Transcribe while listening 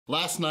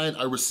Last night,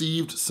 I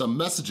received some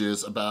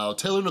messages about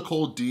Taylor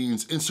Nicole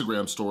Dean's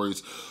Instagram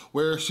stories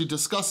where she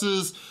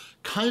discusses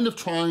kind of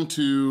trying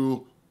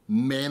to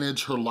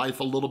manage her life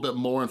a little bit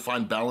more and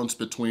find balance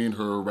between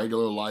her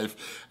regular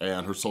life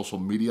and her social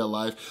media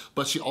life.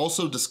 But she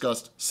also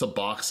discussed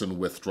Suboxone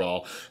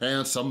withdrawal,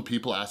 and some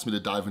people asked me to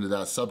dive into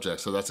that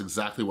subject, so that's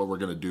exactly what we're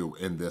gonna do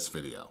in this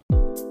video.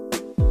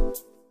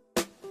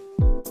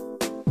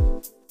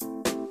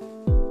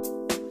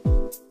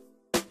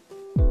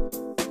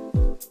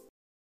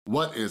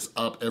 What is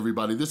up,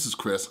 everybody? This is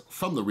Chris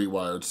from The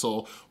Rewired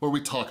Soul, where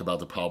we talk about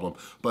the problem,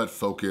 but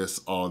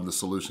focus on the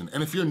solution.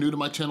 And if you're new to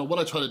my channel, what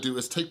I try to do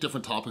is take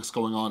different topics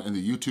going on in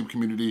the YouTube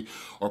community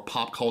or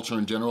pop culture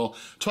in general,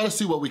 try to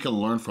see what we can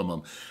learn from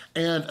them.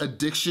 And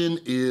addiction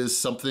is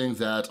something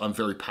that I'm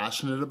very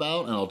passionate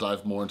about, and I'll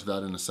dive more into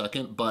that in a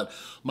second. But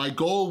my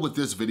goal with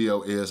this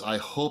video is I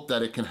hope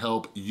that it can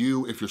help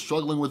you if you're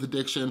struggling with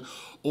addiction,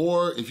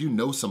 or if you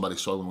know somebody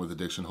struggling with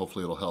addiction,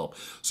 hopefully it'll help.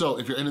 So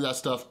if you're into that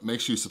stuff,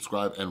 make sure you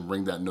subscribe and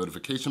ring that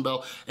notification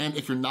bell. And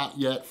if you're not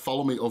yet,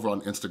 follow me over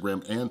on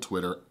Instagram and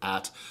Twitter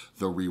at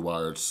The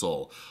Rewired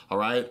Soul, all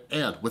right?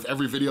 And with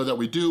every video that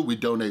we do, we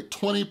donate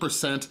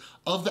 20%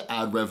 of the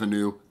ad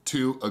revenue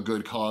to a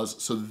good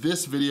cause. So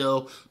this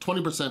video,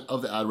 20%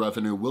 of the ad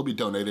revenue will be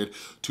donated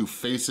to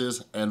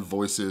Faces and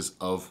Voices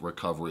of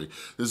Recovery.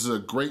 This is a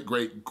great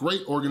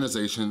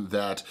organization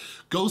that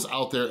goes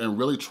out there and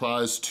really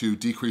tries to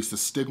decrease the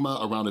stigma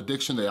around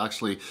addiction. They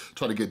actually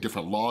try to get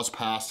different laws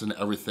passed and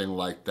everything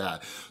like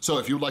that. So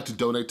if you would like to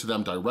donate to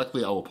them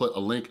directly, I will put a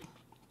link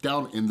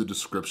down in the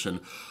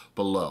description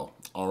below,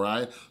 all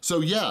right? So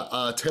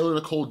yeah, Taylor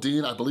Nicole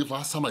Dean, I believe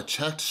last time I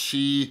checked,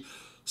 she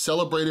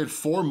celebrated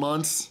 4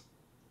 months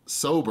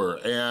sober,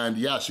 and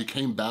yeah, she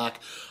came back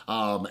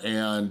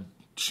and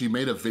she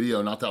made a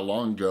video not that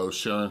long ago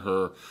sharing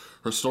her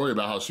story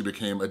about how she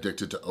became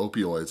addicted to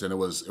opioids, and it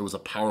was a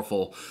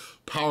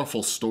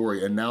powerful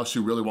story, and now she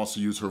really wants to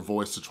use her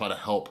voice to try to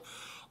help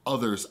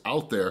others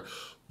out there.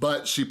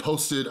 But she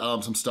posted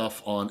some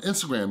stuff on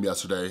Instagram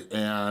yesterday,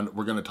 and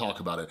we're gonna talk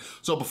about it.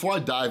 So before I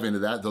dive into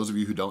that, those of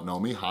you who don't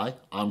know me, hi,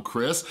 I'm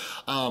Chris.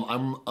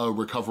 I'm a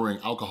recovering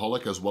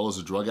alcoholic as well as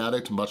a drug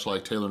addict, much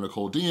like Taylor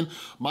Nicole Dean.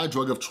 My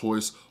drug of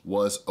choice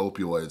was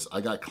opioids.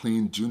 I got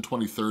clean June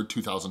 23rd,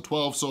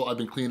 2012, so I've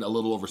been clean a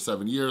little over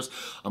 7 years.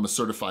 I'm a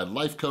certified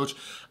life coach.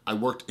 I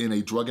worked in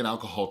a drug and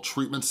alcohol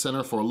treatment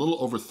center for a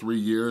little over 3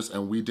 years,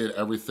 and we did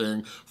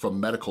everything from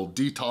medical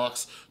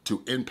detox to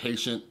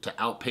inpatient to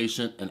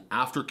outpatient and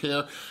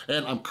aftercare.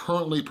 And I'm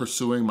currently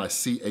pursuing my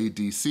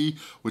CADC,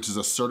 which is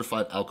a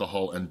certified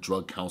alcohol and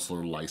drug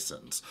counselor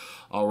license.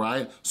 All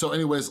right, so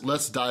anyways,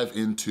 let's dive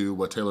into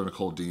what Taylor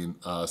Nicole Dean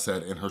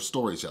said in her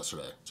stories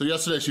yesterday. So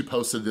yesterday she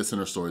posted this in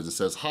her stories. It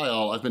says, "Hi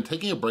all, I've been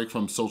taking a break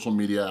from social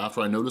media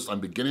after I noticed I'm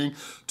beginning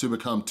to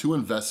become too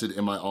invested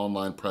in my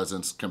online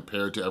presence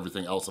compared to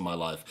everything else in my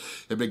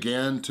life. It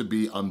began to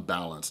be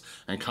unbalanced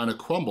and kind of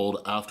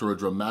crumbled after a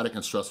dramatic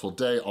and stressful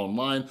day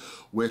online,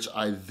 which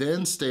I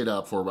then stayed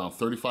up for around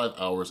 35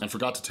 hours and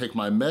forgot to take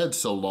my meds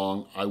so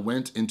long, I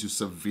went into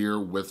severe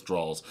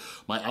withdrawals.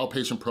 My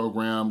outpatient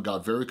program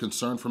got very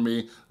concerned for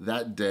me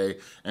that day,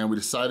 and we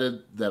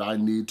decided that I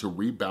need to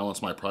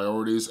rebalance my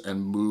priorities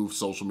and move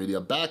social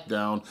media back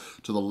down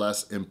to the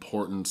less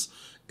importance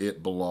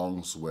it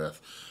belongs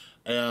with."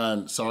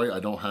 And sorry, I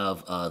don't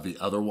have the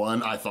other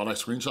one. I thought I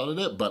screenshotted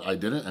it, but I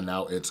didn't, and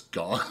now it's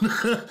gone.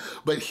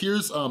 But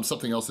here's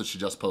something else that she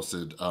just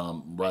posted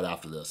right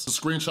after this. A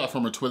screenshot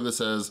from her Twitter that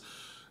says,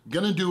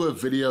 "Gonna do a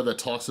video that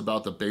talks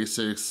about the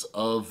basics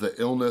of the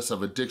illness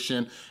of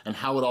addiction and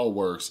how it all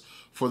works.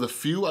 For the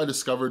few I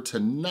discovered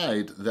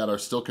tonight that are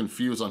still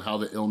confused on how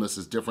the illness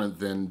is different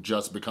than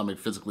just becoming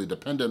physically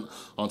dependent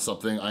on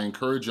something, I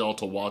encourage y'all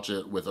to watch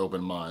it with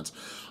open minds.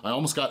 I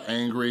almost got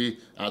angry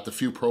at the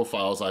few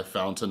profiles I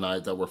found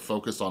tonight that were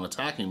focused on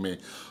attacking me,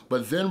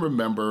 but then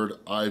remembered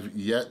I've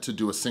yet to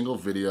do a single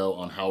video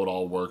on how it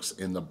all works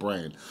in the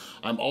brain.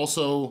 I'm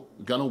also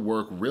gonna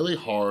work really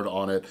hard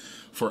on it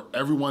for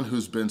everyone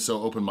who's been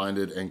so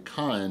open-minded and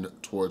kind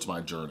towards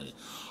my journey."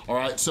 All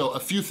right, so a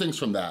few things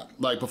from that.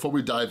 Like, before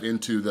we dive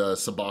into the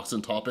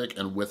Suboxone topic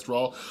and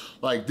withdrawal,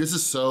 like, this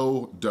is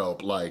so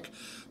dope. Like,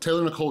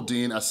 Taylor Nicole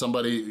Dean, as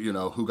somebody, you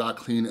know, who got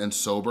clean and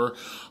sober,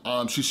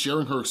 she's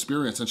sharing her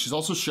experience, and she's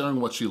also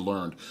sharing what she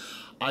learned.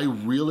 I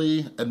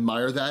really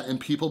admire that in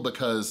people,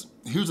 because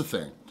here's the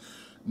thing,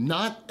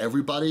 not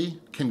everybody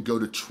can go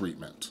to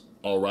treatment.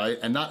 All right,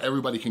 and not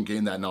everybody can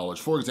gain that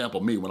knowledge. For example,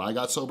 me, when I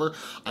got sober,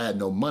 I had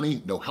no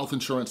money, no health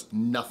insurance,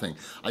 nothing.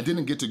 I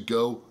didn't get to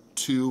go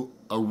to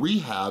a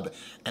rehab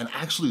and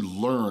actually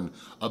learn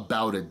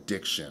about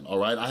addiction, all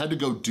right? I had to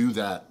go do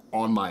that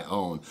on my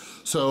own.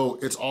 So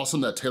it's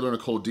awesome that Taylor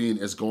Nicole Dean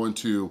is going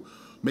to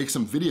make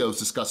some videos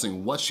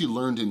discussing what she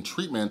learned in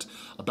treatment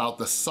about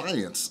the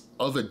science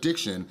of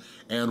addiction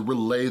and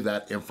relay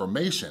that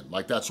information.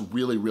 Like, that's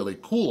really, really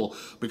cool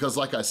because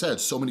like I said,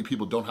 so many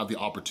people don't have the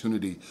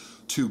opportunity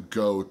to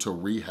go to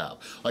rehab.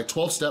 Like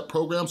 12-step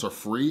programs are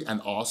free and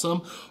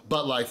awesome,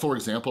 but like, for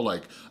example,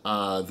 like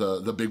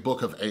the big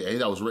book of AA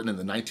that was written in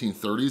the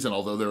 1930s, and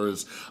although there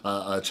is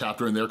a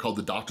chapter in there called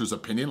The Doctor's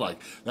Opinion,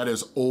 like that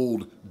is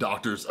old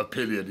doctor's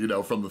opinion, you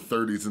know, from the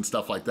 30s and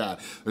stuff like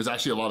that. There's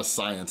actually a lot of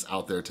science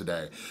out there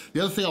today. The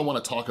other thing I wanna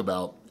talk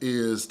about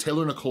is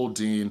Taylor Nicole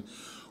Dean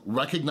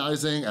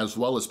recognizing, as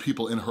well as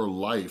people in her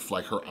life,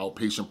 like her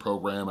outpatient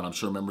program, and I'm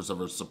sure members of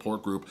her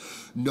support group,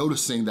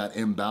 noticing that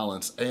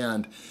imbalance.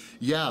 And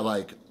yeah,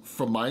 like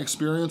from my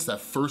experience, that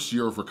first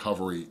year of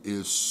recovery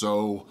is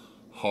so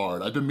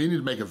hard. I've been meaning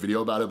to make a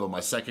video about it, but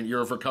my second year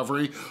of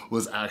recovery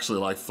was actually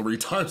like 3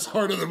 times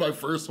harder than my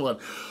first one.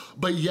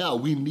 But yeah,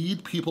 we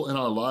need people in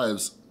our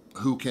lives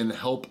who can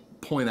help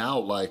point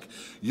out like,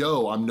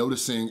 yo, I'm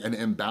noticing an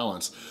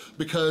imbalance.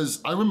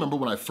 Because I remember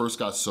when I first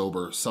got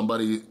sober,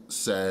 somebody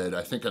said,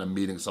 I think at a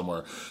meeting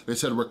somewhere, they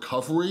said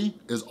recovery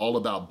is all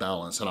about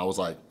balance. And I was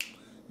like,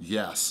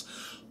 yes.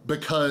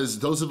 Because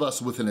those of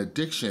us with an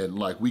addiction,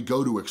 like we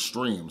go to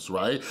extremes,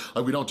 right?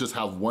 Like we don't just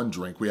have one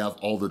drink, we have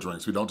all the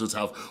drinks. We don't just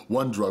have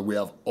one drug, we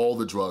have all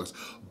the drugs.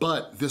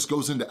 But this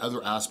goes into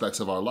other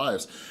aspects of our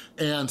lives.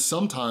 And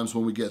sometimes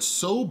when we get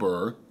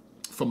sober,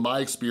 from my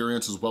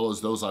experience as well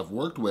as those I've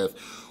worked with,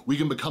 we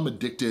can become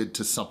addicted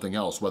to something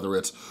else, whether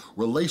it's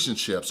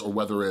relationships or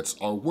whether it's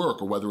our work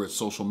or whether it's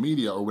social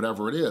media or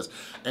whatever it is.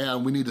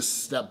 And we need to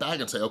step back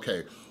and say,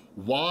 okay,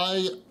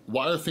 why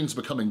are things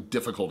becoming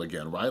difficult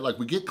again, right? Like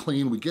we get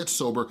clean, we get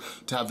sober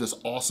to have this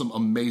awesome,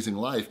 amazing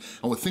life.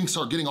 And when things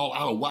start getting all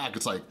out of whack,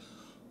 it's like,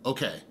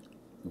 okay,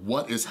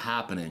 what is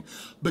happening?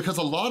 Because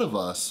a lot of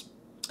us,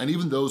 and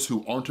even those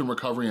who aren't in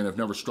recovery and have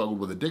never struggled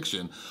with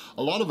addiction,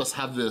 a lot of us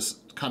have this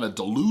kind of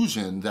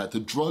delusion that the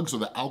drugs or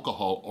the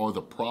alcohol are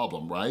the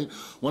problem, right?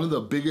 One of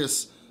the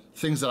biggest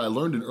things that I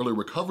learned in early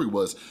recovery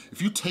was,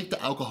 if you take the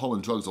alcohol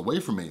and drugs away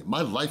from me,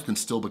 my life can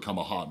still become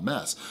a hot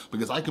mess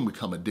because I can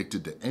become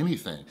addicted to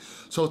anything.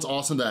 So it's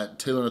awesome that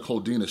Taylor Nicole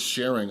Dean is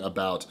sharing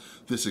about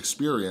this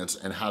experience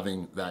and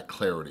having that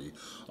clarity,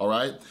 all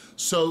right?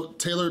 So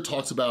Taylor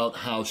talks about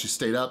how she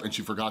stayed up and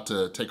she forgot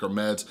to take her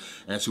meds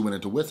and she went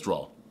into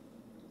withdrawal.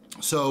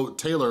 So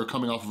Taylor,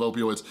 coming off of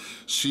opioids,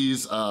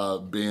 she's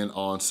been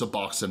on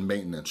Suboxone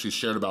maintenance. She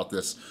shared about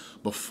this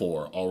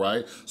before, all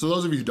right? So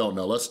those of you who don't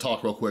know, let's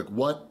talk real quick.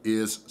 What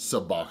is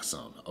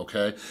Suboxone,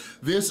 okay?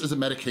 This is a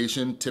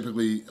medication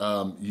typically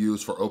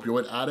used for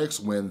opioid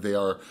addicts when they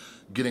are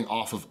getting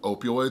off of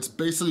opioids.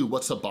 Basically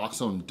what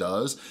Suboxone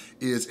does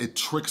is it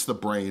tricks the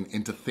brain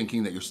into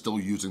thinking that you're still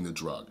using the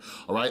drug,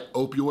 all right?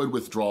 Opioid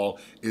withdrawal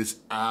is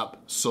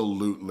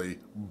absolutely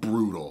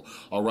brutal,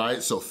 all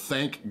right? So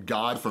thank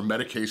God for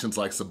medications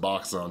like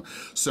Suboxone.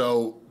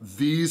 So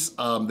these,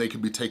 they can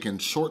be taken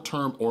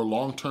short-term or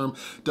long-term,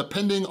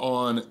 depending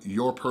on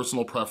your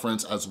personal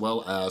preference as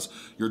well as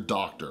your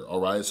doctor, all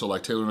right? So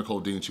like Taylor Nicole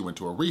Dean, she went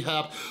to a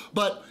rehab,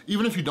 but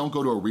even if you don't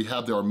go to a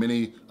rehab, there are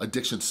many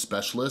addiction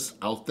specialists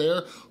out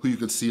there who you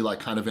can see like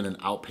kind of in an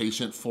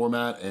outpatient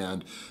format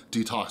and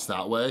detox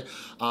that way,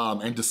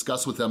 and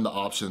discuss with them the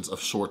options of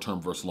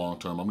short-term versus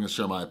long-term. I'm gonna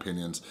share my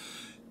opinions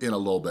in a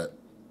little bit.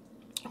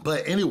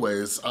 But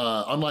anyways,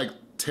 unlike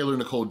Taylor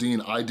Nicole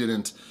Dean, I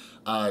didn't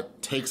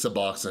take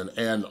Suboxone,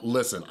 and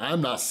listen,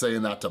 I'm not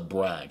saying that to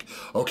brag,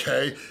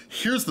 okay?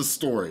 Here's the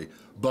story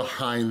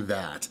behind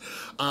that.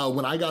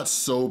 When I got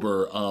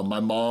sober, my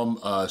mom,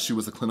 she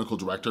was the clinical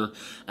director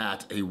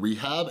at a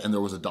rehab, and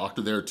there was a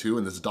doctor there too,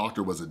 and this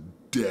doctor was a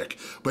dick,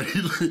 but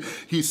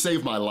he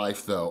saved my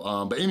life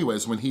though. But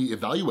anyways, when he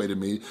evaluated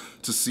me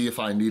to see if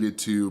I needed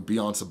to be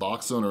on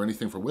Suboxone or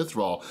anything for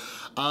withdrawal,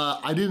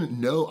 I didn't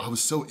know, I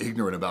was so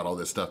ignorant about all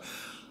this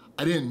stuff.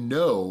 I didn't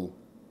know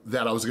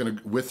that I was gonna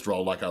withdraw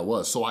like I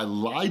was. So I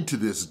lied to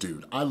this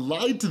dude. I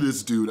lied to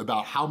this dude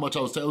about how much I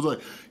was taking. I was like,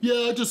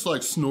 yeah, I just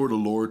like snort a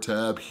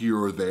Lortab here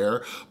or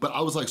there, but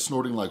I was like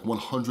snorting like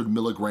 100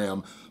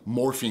 milligram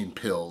morphine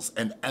pills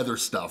and other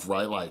stuff,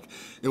 right? Like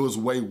it was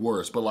way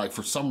worse, but like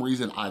for some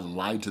reason I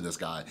lied to this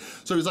guy.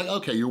 So he's like,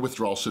 okay, your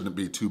withdrawal shouldn't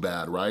be too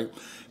bad, right?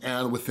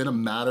 And within a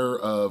matter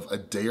of a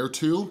day or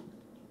two,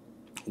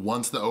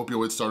 once the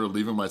opioids started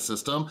leaving my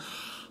system,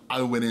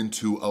 I went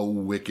into a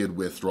wicked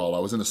withdrawal. I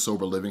was in a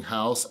sober living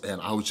house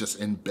and I was just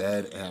in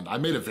bed, and I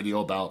made a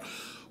video about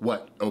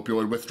what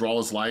opioid withdrawal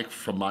is like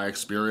from my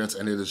experience,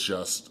 and it is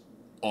just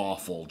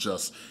awful.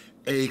 Just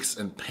aches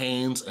and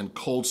pains and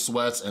cold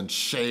sweats and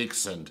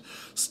shakes and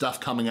stuff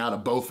coming out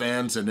of both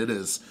ends, and it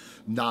is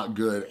not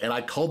good. And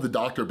I called the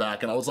doctor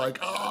back and I was like,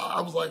 oh,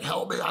 I was like,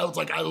 help me. I was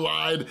like, I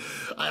lied.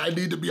 I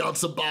need to be on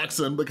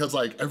Suboxone, because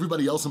like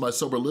everybody else in my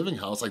sober living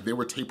house, like they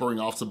were tapering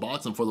off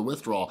Suboxone for the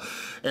withdrawal.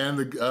 And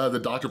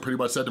the doctor pretty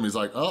much said to me, he's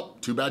like, oh,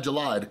 too bad you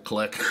lied,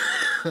 click.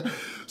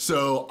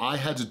 So I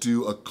had to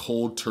do a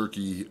cold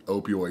turkey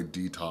opioid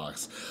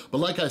detox. But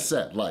like I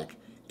said, like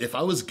if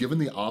I was given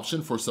the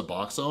option for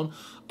Suboxone,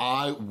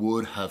 I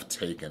would have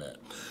taken it.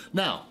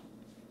 Now,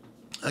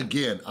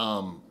 again,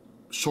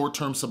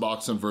 short-term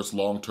Suboxone versus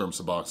long-term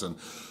Suboxone.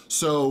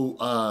 So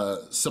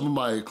some of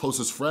my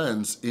closest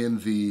friends in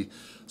the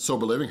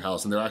sober living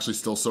house, and they're actually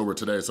still sober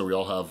today, so we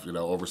all have, you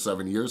know, over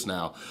 7 years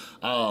now,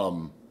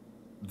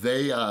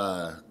 they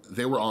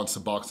were on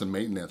Suboxone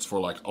maintenance for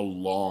like a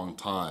long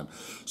time.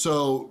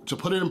 So to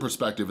put it in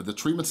perspective, at the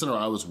treatment center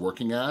I was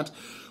working at,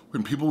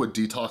 when people would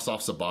detox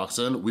off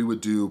Suboxone, we would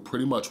do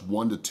pretty much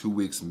 1 to 2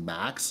 weeks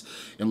max,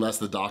 unless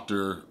the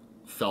doctor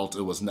felt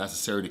it was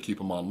necessary to keep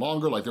them on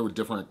longer. Like there were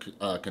different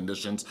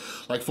conditions.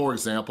 Like for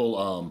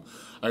example,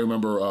 I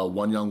remember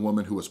one young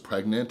woman who was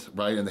pregnant,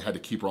 right? And they had to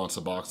keep her on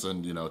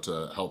Suboxone, you know,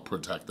 to help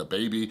protect the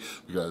baby,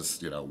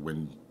 because, you know,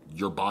 when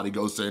your body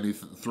goes to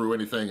through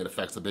anything, it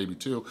affects the baby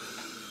too.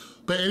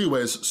 But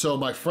anyways, so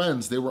my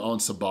friends, they were on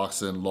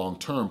Suboxone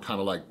long-term, kind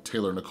of like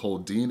Taylor Nicole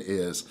Dean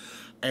is,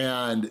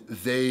 and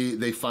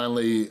they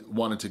finally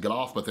wanted to get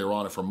off, but they were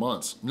on it for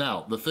months.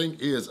 Now, the thing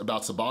is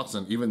about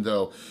Suboxone, even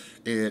though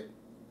it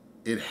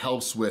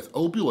helps with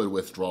opioid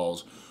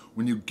withdrawals,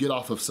 when you get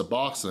off of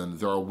Suboxone,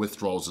 there are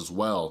withdrawals as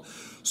well.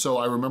 So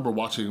I remember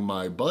watching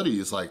my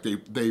buddies, like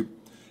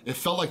it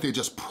felt like they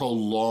just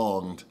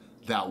prolonged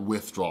that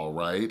withdrawal,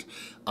 right?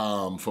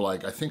 For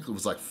like, I think it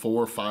was like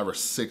 4, 5, or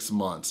 6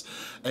 months.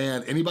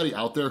 And anybody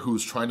out there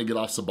who's trying to get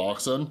off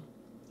Suboxone,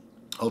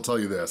 I'll tell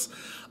you this,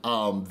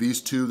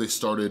 these two, they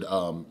started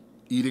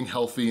eating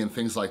healthy and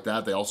things like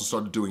that. They also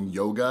started doing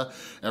yoga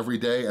every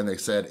day, and they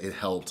said it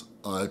helped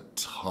a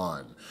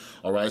ton,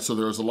 all right? So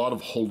there's a lot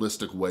of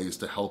holistic ways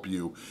to help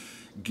you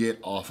get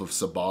off of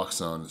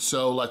Suboxone.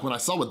 So like when I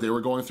saw what they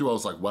were going through, I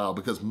was like, wow,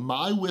 because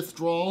my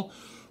withdrawal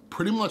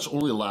pretty much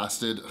only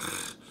lasted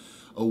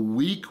a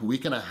week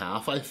and a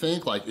half, I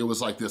think. Like it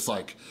was like this,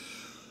 like,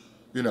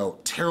 you know,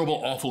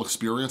 terrible, awful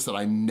experience that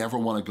I never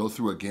want to go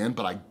through again,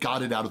 but I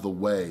got it out of the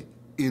way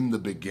in the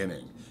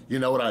beginning. You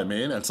know what I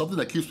mean? And something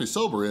that keeps me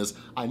sober is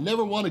I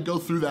never want to go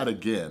through that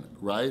again,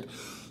 right?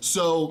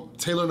 So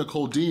Taylor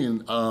Nicole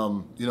Dean,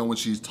 you know, when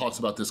she talks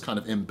about this kind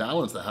of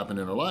imbalance that happened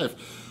in her life,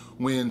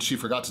 when she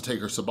forgot to take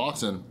her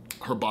Suboxone,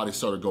 her body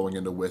started going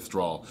into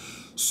withdrawal.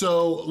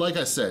 So like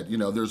I said, you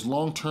know, there's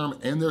long-term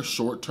and there's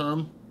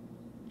short-term.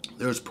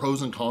 There's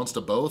pros and cons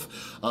to both.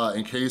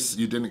 In case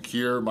you didn't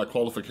hear my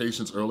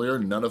qualifications earlier,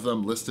 none of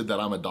them listed that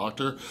I'm a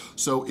doctor.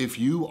 So if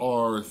you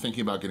are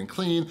thinking about getting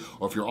clean,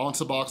 or if you're on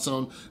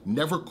Suboxone,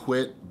 never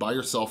quit by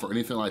yourself or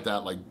anything like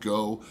that. Like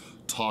go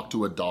talk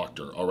to a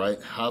doctor, all right?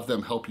 Have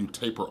them help you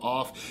taper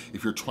off.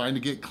 If you're trying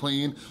to get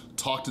clean,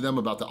 talk to them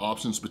about the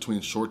options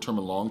between short-term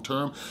and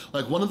long-term.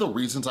 Like one of the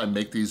reasons I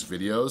make these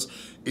videos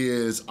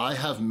is I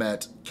have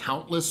met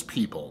countless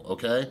people,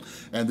 okay?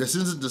 And this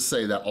isn't to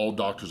say that all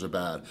doctors are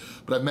bad,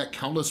 but I've met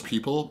countless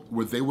people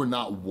where they were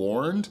not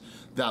warned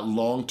that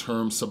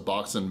long-term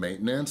Suboxone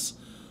maintenance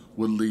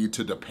would lead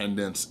to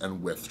dependence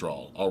and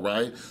withdrawal, all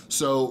right?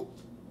 So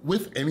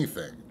with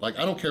anything, like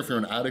I don't care if you're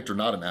an addict or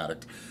not an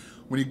addict,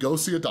 when you go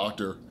see a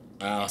doctor,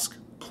 ask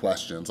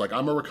questions. Like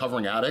I'm a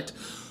recovering addict,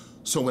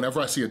 so whenever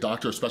I see a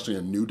doctor, especially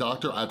a new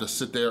doctor, I have to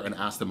sit there and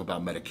ask them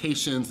about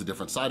medications, the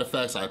different side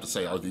effects. I have to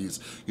say, are these,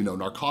 you know,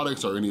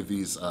 narcotics, or any of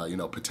these, you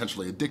know,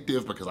 potentially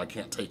addictive, because I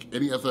can't take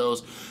any of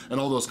those, and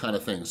all those kind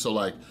of things. So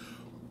like,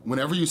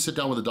 whenever you sit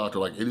down with a doctor,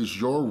 like it is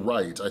your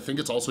right, I think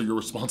it's also your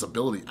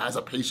responsibility as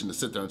a patient to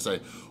sit there and say,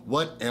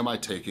 what am I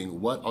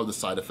taking? What are the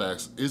side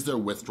effects? Is there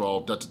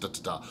withdrawal? Da, da, da,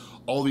 da, da.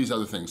 All these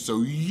other things.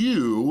 So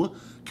you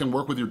can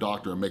work with your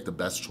doctor and make the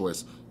best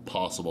choice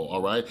possible,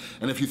 all right?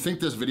 And if you think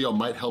this video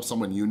might help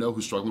someone you know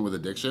who's struggling with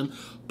addiction,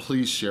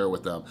 please share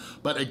with them.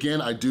 But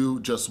again, I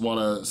do just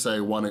wanna say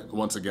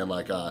once again,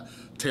 like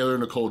Taylor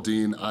Nicole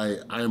Dean, I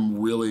am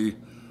really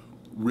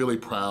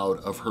proud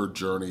of her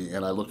journey,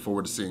 and I look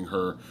forward to seeing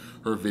her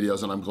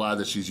videos, and I'm glad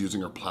that she's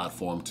using her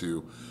platform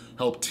to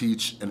help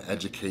teach and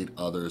educate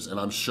others. And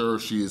I'm sure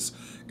she's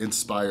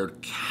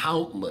inspired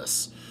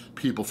countless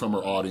people from her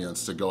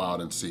audience to go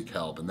out and seek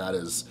help, and that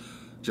is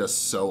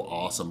just so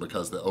awesome,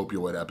 because the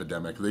opioid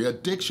epidemic, the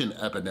addiction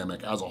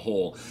epidemic as a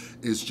whole,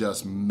 is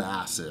just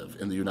massive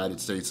in the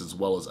United States as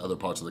well as other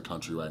parts of the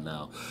country right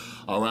now.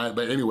 All right,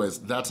 but anyways,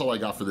 that's all I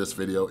got for this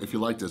video. If you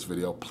like this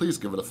video, please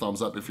give it a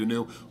thumbs up. If you're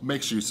new,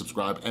 make sure you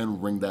subscribe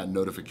and ring that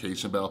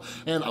notification bell.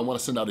 And I wanna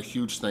send out a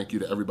huge thank you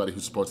to everybody who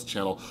supports the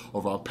channel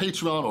over on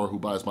Patreon, or who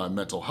buys my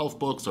mental health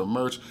books or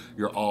merch.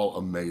 You're all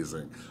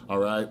amazing, all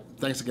right?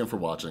 Thanks again for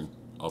watching.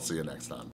 I'll see you next time.